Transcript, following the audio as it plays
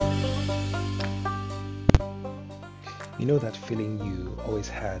You know that feeling you always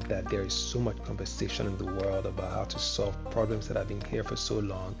had that there is so much conversation in the world about how to solve problems that have been here for so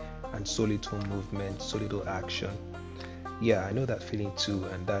long and so little movement, so little action? Yeah, I know that feeling too,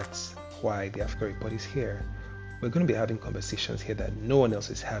 and that's why the Africa Report is here. We're going to be having conversations here that no one else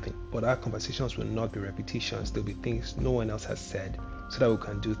is having, but our conversations will not be repetitions. There'll be things no one else has said so that we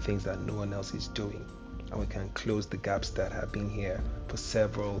can do things that no one else is doing and we can close the gaps that have been here for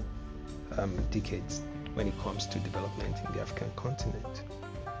several decades when it comes to development in the African continent.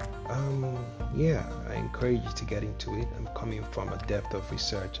 Yeah, I encourage you to get into it. I'm coming from a depth of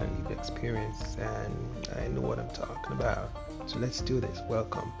research and lived experience, and I know what I'm talking about. So let's do this.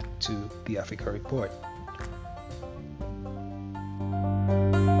 Welcome to the Africa Report.